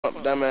Up,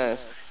 dumbass.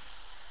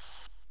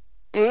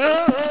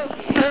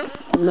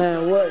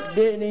 Man, what,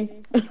 didn't he?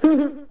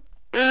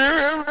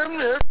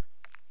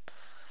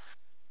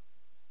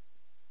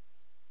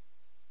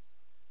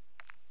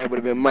 That would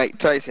have been Mike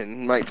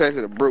Tyson. Mike Tyson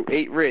would have broke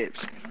 8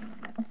 ribs.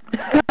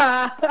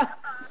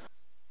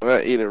 Well,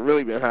 he'd have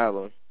really been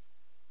hollering.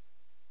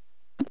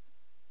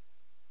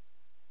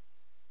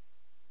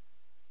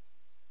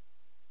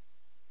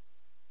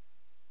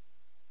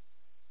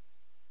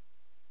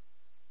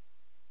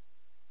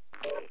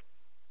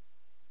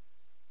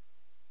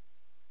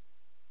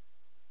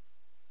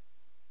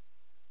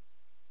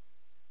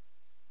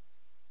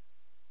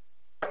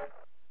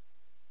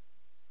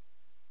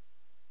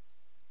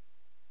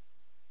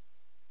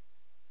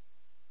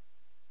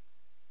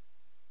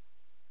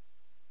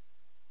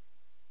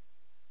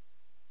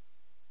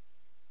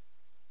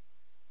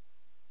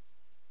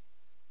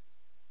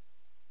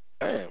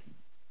 Damn.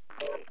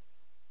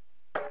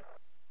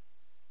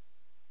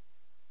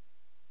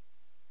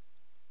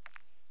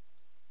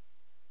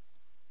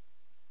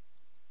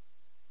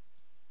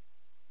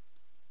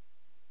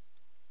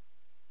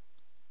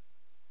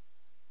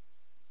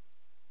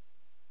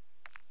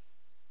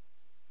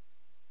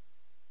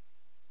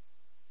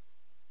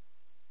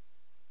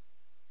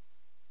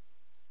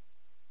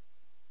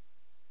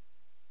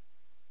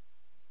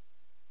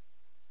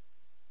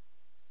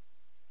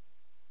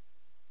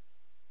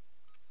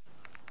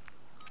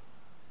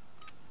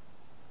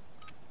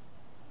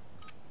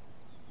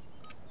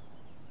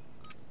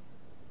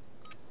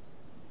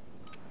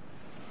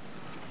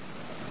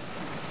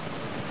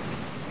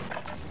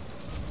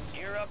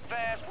 Gear up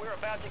fast, we're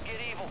about to get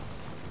evil.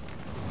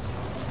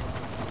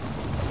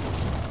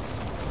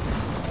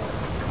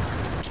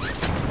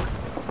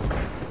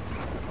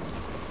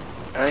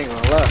 I ain't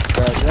gonna lie,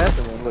 Scott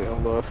Jackson been looking a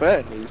little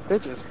fat in these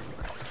pictures.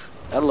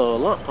 That little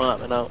lump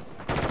popping out.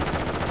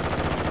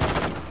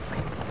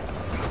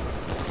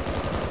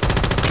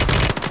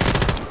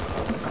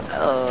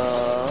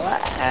 Oh,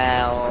 wow,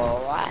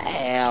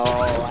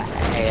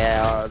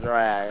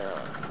 dragon.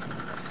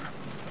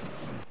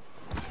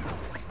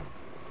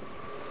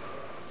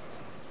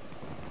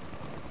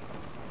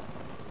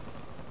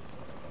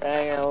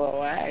 Dragon, little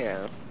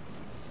wagon.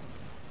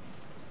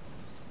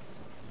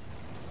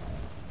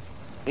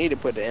 Need to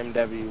put the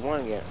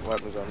MW1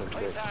 weapons on the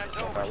trip.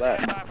 How about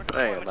that?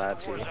 I ain't gonna lie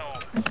to you.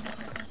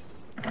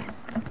 I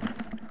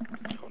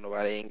don't know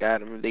why they ain't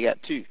got them if they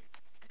got 2.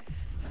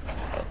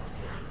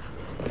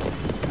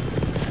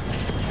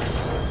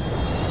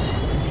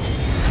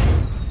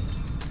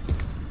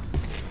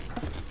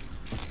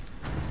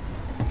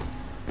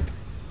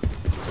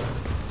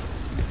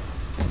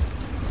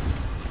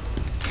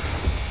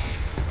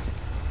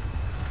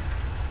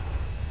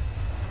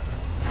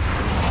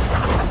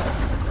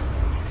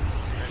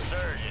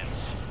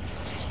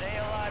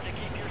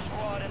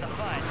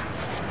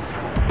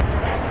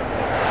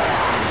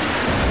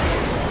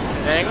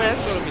 Dang, man,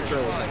 let's go to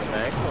control second,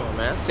 man. Come on,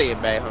 man. Take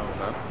it back home,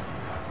 man.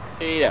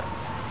 Yeah.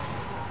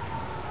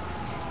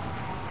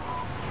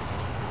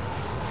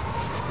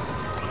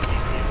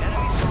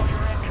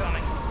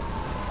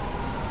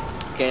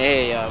 Can't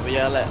hear y'all. Where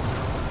y'all at?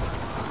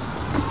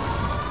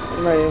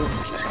 Man.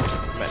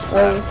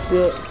 Oh,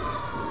 shit.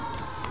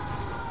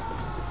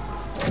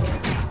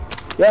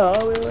 Yo,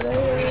 we were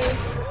there.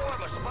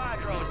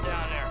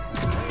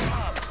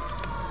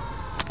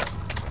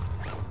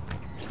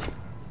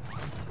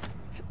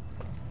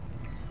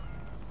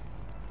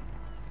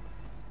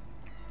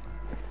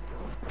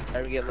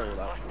 Let me get low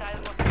though.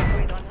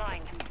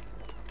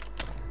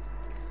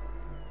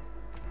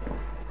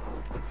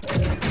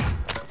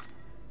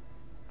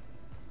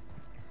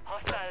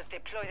 Hostiles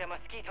deploy the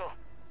mosquito.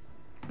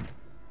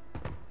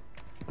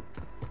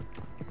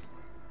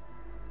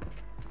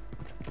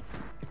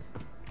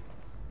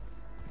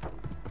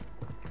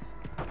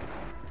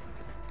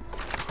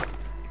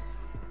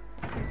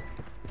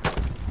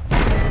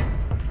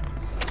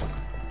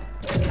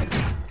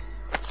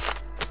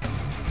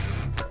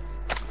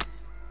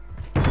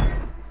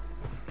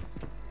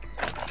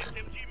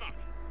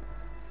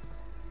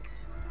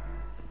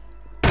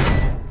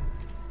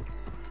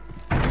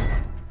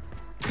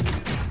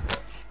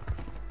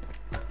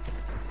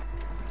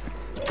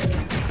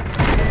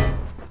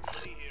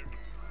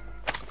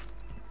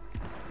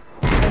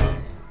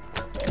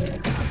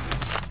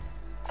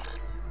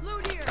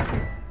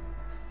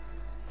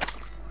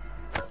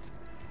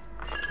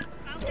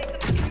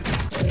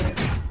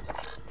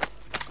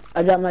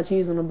 I got my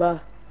cheese on the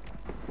bar.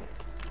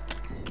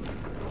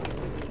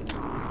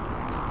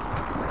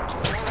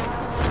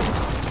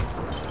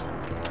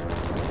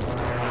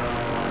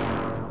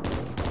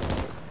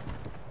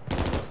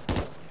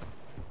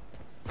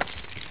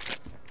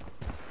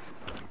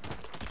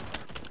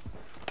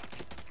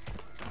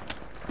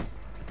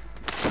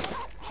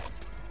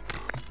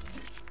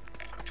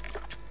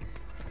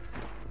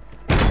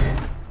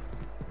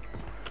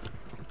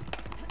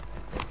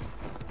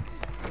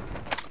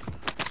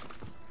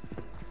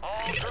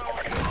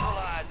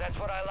 That's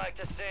what I like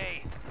to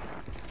see.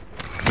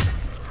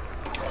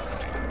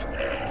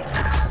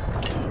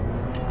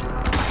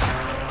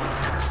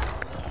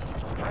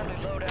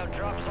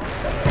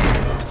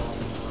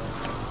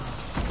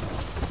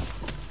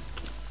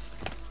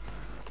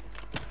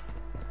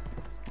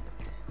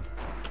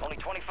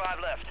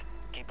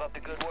 up the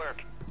good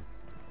work.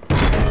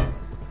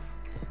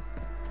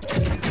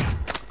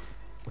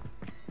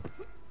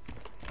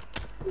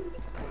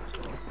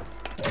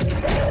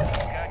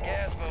 Got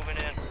gas moving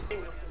in.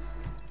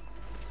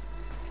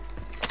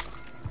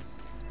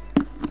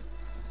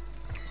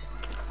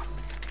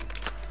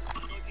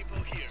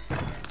 People here.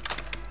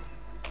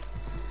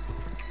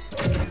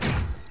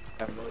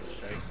 Have motor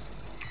strike.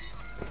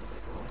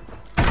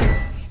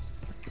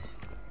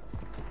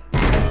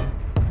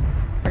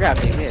 I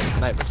got me a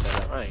sniper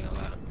setup, I ain't gonna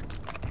lie.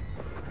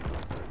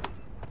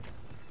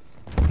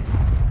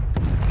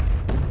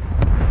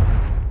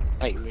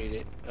 Like read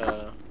it.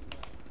 I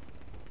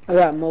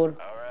got motor.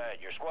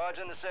 Alright, your squad's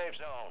in the safe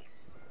zone.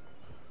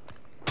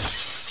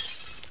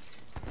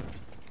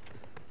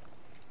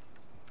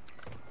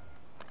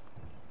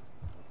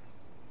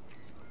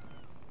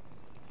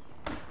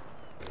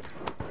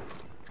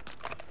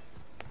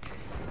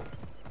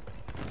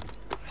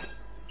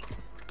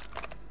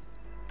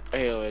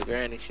 Hell, with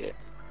granny shit.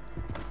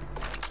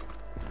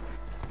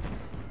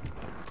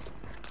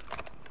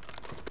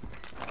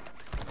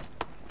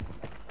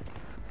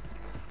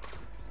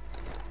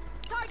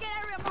 Target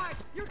area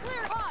marked. You're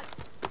clear hot.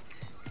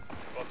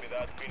 Copy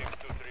that. Phoenix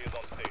 2-3 is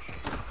on station.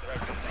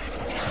 Direct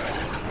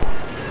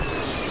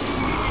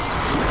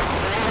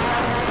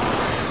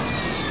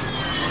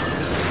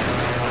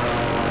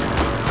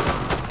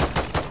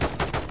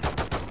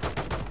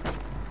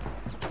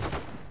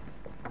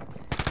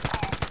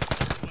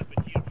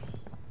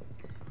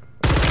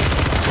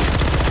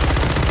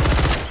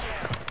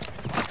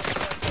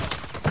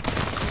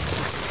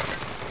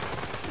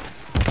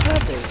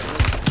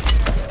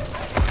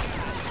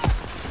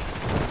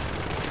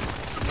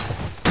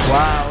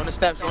Wow, on the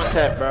steps, one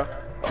tap, bro.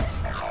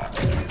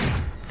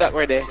 Stuck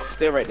right there,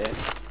 still right there. Your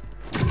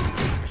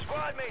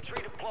squad mates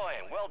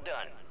redeploying. Well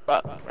done.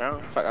 Fuck, bro.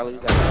 Fuck, I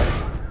lose that.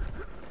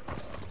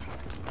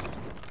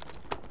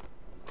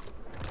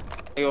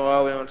 They go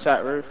all the way on the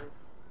top roof.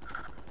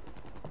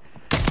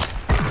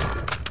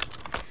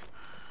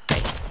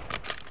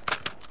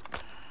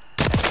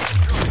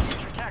 Use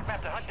your attack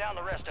map to hunt down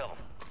the rest of them.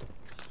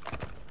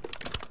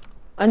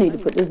 I need to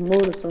put this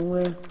motor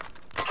somewhere.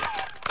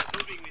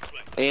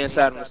 They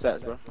inside on the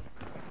steps, bro.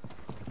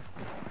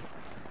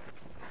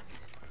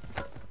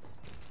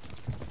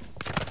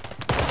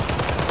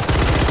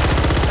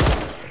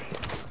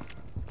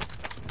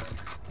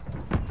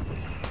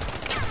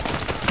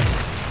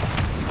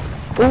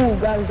 Ooh,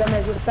 guys, that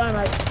makes it sound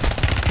like.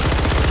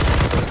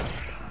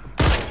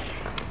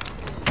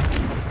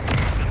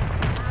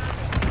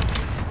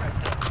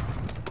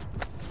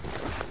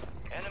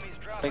 Enemies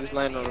dropping. Niggas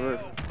landing on the roof.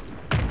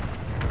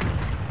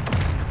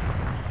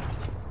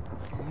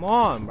 Come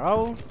on,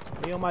 bro.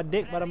 Be on my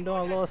dick, but I'm doing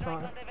a little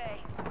something.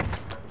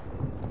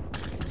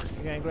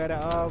 You ain't grab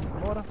that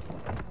water?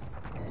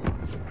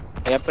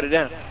 Yeah, put it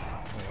down.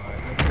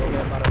 Alright, let's go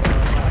there by the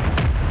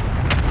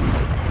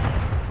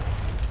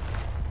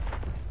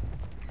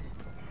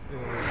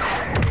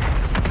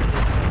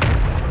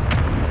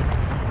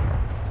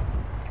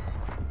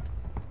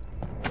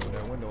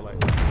that window like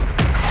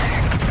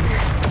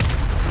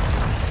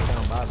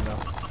down bottom though.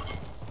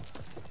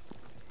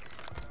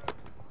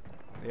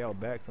 They all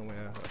back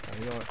somewhere.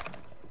 You know what?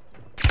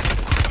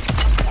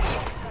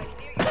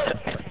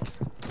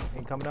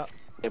 Ain't coming up.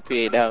 Yeah,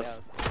 PA down.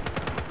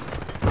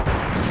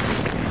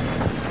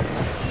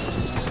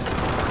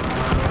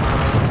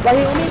 Right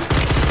here on me?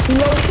 He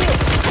low as shit.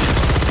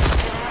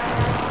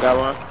 Got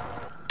one.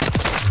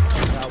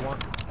 Got one.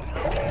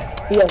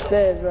 He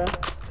upstairs, bro.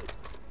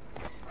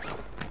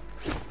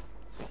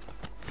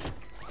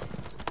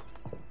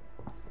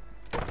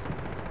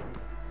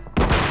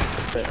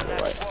 That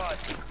squad.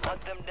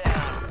 Hunt them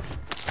down.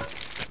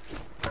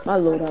 My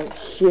loadout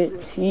shit,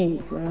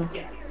 T, bro. I'm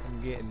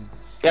getting.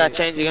 Gotta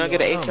change it, you gonna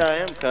get an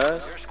HRM,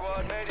 cuz. Your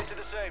squad made it to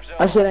the safe zone.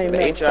 My shit ain't The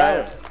maxed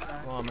out. HRM.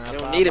 Come on, man. You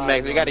don't 5 need it, Max,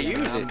 bodies you gotta on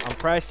use man. it. I'm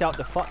fresh out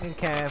the fucking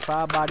can.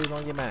 5 bodies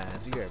on your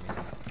minds. You hear me?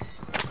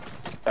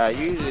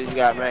 Usually you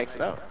gotta max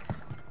it out.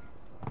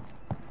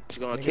 She's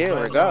gonna Niggas kill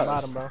running regardless.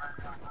 bottom, bro.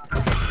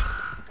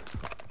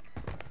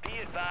 Be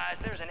advised,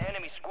 there's an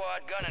enemy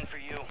squad gunning for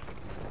you.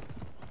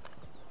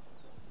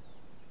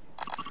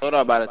 Hold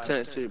on by the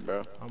tents too,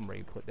 bro. I'm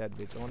ready to put that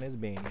bitch on his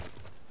beam.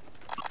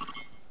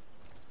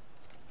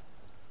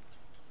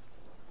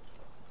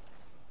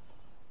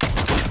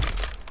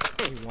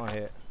 He's one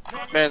hit.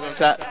 Man's on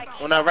top.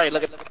 On our right,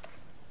 look at.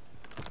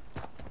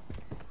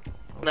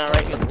 On our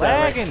right, get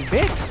Lagging,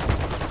 bitch!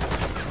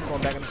 I'm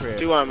going back in the crib.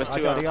 2 armors, 2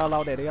 They armors. all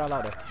out there, they all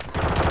out there.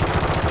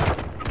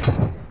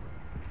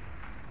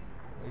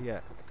 Where you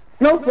at?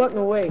 No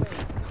fucking way.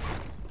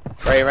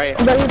 Right.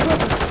 I'm better than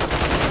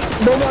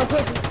pussy. No more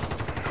pussy.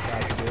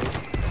 Got you, dude.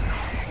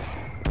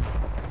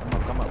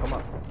 Come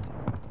up.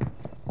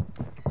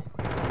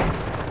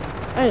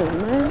 Hey,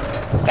 man.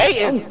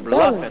 Hey, I'm is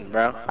bluffing,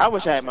 bro. I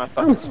wish I had my I'm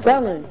fucking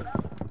selling.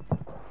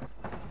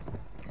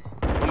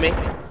 For me.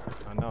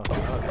 I know.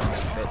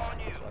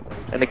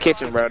 In the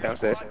kitchen, bro,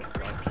 downstairs. Fire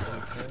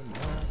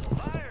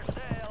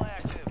sale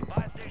active.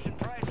 Buy station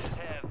prices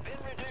have been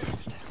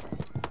reduced.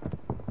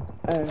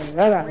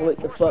 I gotta wake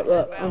the fuck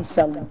up. I'm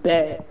selling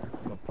bad.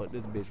 I'm gonna put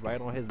this bitch right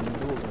on his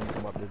noodles when he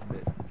come up this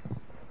bitch.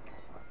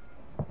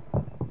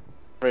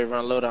 Ready,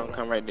 run low down,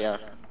 come right down.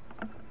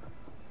 And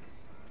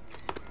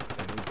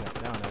he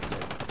jump down that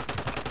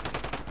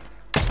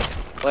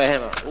bitch. Wait,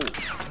 him up. Ooh.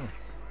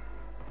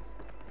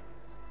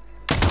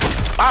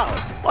 Wow,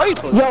 why you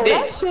supposed Yo, to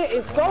that dick? shit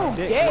is so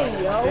Dick,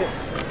 gay, yo. dick.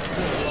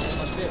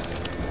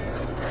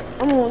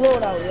 I'm gonna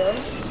load out, yo.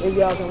 If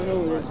y'all can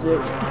know this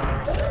bitch.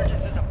 Surgeons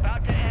is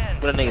about to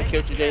end. What a nigga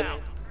killed you, Jalen?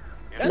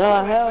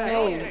 Nah, hell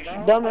no.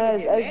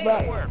 Dumbass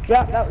Xbox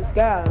dropped out the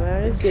sky,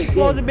 man. This shit You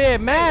supposed to gay. be a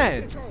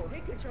man.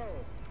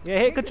 Yeah,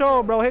 hit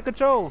control, bro. Hit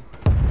control.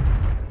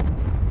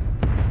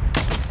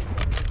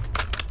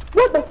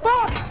 What the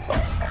fuck?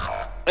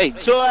 Hey,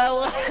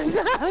 Joel.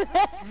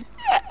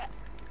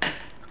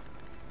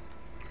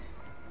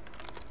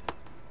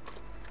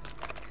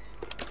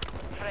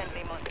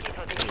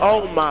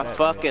 Oh my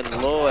fucking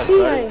lord,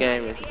 bro, this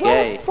game is What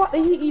gay. the fuck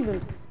did he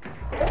even?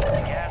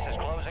 Gas is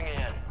closing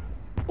in.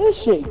 This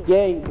shit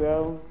gay,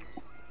 bro.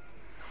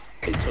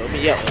 He told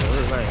me, yo,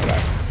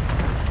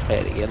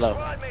 had to get low.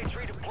 Squad mates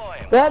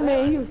redeploying. That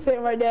man, he was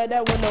sitting right there at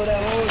that window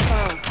that whole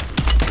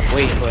time.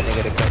 Waiting for a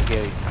nigga to come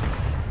kill you.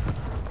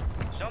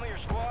 Some of your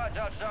squads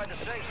outside the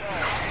safe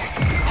zone.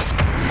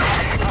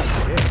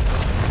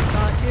 Yeah.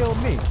 Trying to kill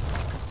me.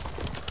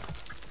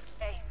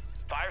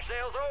 Fire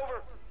sales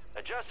over.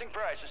 Adjusting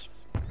prices.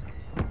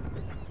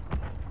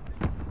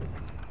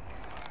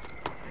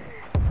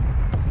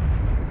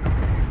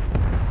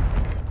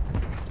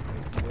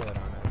 Good on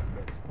that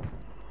bitch.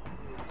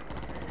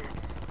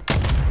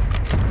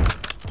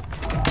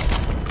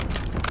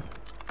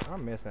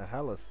 I'm missing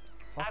hella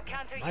fucking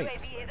snipes.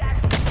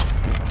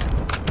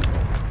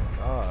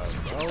 God,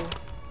 bro.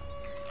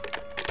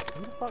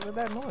 Who the fuck is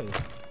that noise?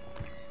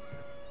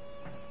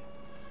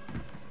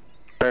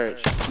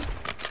 Purge.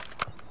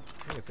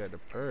 Nigga said the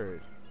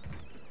purge.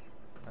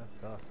 That's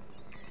tough.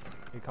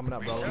 He coming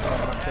up, bro. He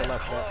coming up to the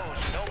left, bro.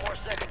 Close. No more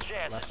second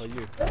chances. Left for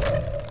you.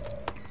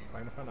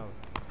 Right in front of us.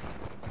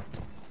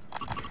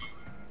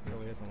 He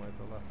over here somewhere to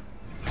the left.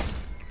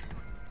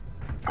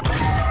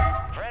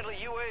 Friendly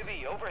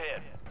UAV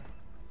overhead.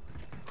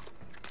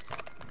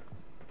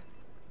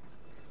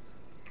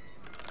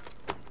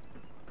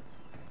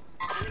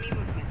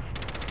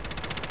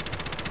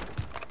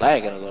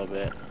 Lagging a little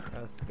bit.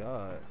 That's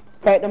God.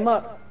 Pack them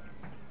up.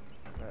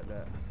 Like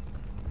that.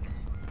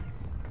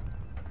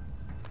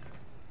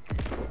 I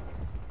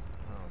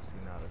don't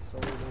see not a soul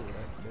over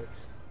that bitch.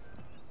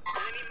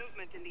 Enemy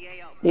movement in the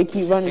AO. They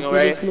keep running Single through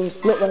right. this little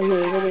split right here.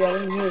 Look at that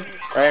right here.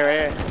 Right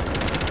here.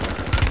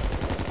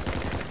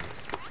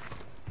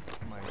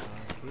 Might not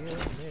kill me.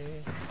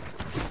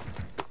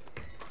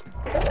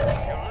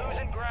 You're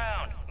losing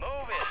ground.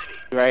 Move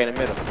it. Right in the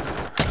middle.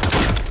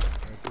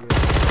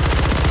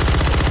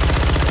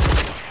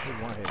 He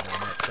one hit down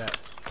that step.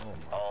 Oh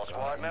my All squad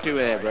God. members Two in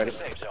there, are in brother. the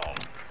safe zone.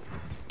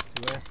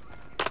 Two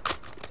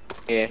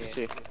in? Yeah,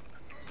 shit.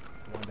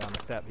 One down the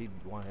step. He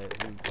one hit.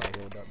 He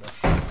probably healed up there.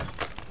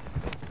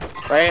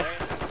 Right here.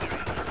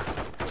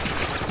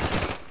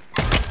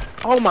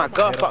 Oh my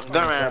god, fuck,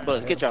 gun around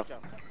bullets. Get y'all.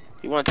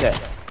 He one tap.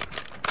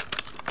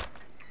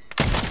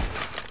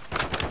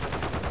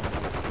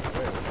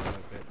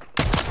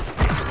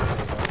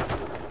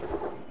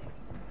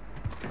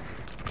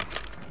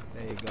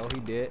 There you go. He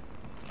did.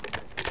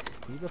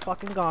 He's a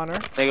fucking goner.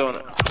 They going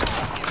up.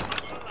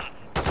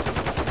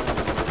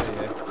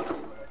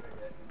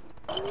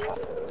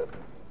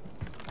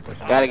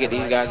 Gotta get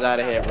these guys out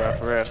of here, bro,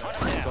 for real.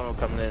 Someone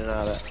coming in and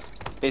all that.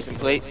 Need some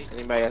plates?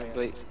 Anybody got some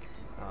plates?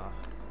 I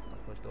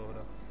pushed over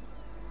there.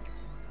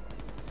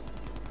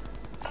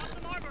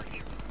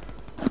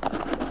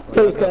 Please,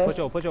 Y'all good. guys.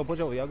 Push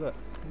over. Y'all good.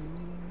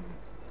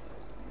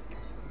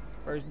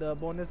 First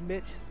dub on this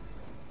bitch.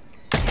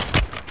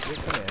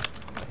 Bitch, come here.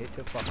 I'm gonna hit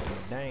your fucking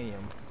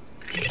damn.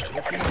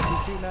 Bitch,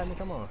 you shooting at me?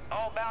 Come on.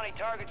 All bounty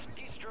targets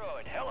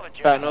destroyed. Hell of a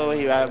job. Right over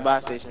here at the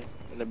buy station.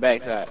 In the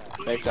backside.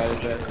 Backside is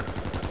better.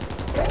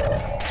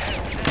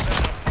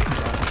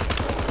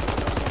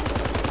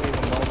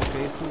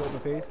 Two open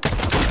face.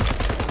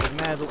 There's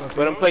mad open face.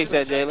 Where them plates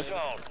at, Jayla?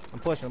 I'm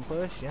pushing.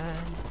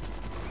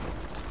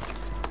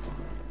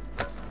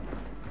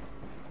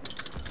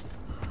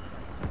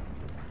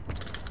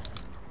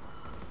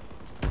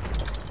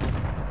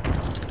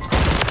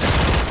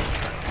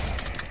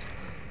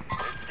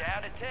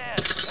 Down to 10.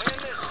 Win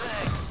this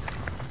thing.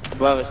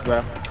 Above us,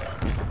 bro.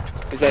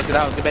 Get back to the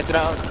house. Get back to the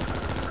house.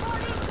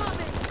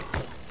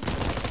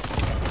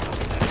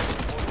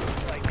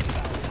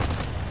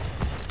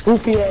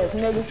 Goofy ass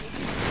nigga.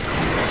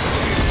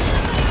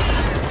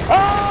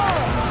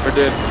 Oh! We're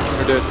dead.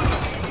 We're dead.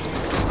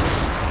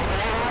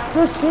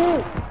 Good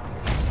shit.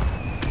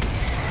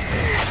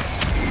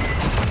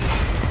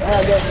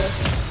 That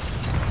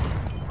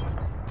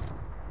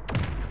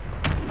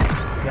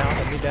Down,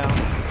 let me down.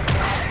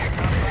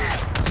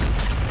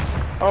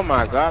 Oh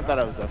my god, I thought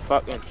it was a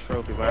fucking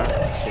trophy, man.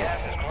 Shit.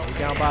 He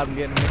down bottom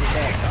getting the nigga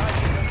back.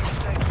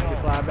 He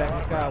flying back in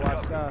the sky,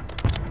 watch the sky.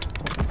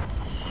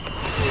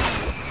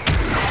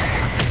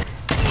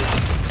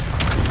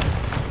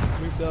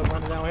 dub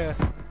running down here.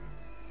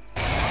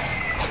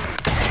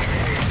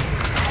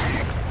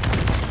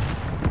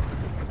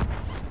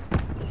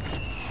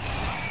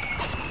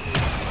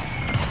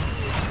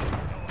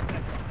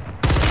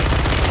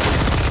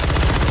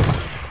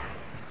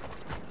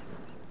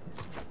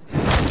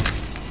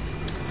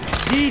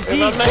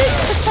 GG,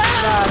 bitch!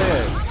 Get out of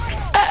here.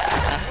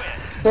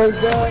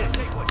 First dub.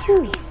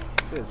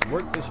 Just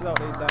work this shit out,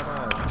 they dumb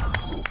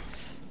ass.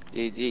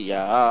 GG,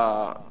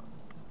 y'all.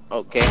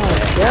 Okay.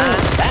 Oh,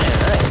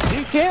 Damn,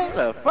 you killed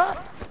the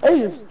fuck? They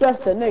just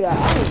stressed the nigga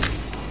out.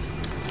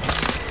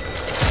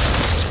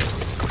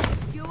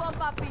 You up,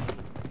 puppy.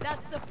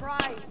 That's the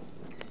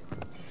price.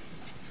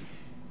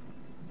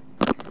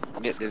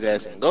 Get this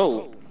ass in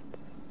gold.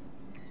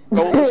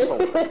 Gold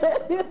sword.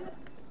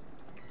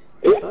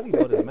 I thought he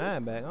brought his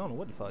mind back. I don't know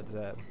what the fuck just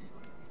happened.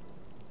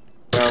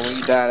 Yo, when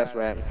you die, that's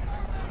what happened.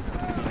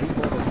 He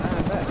brought his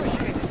mind back.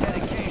 Appreciate the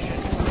dedication.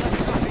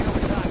 Copy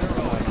overtime, you're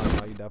on.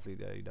 No, you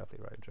definitely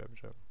right,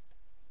 Trevor.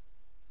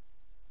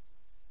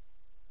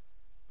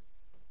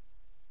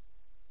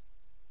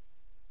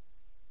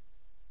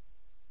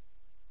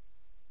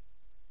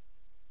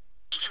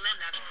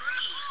 Remember.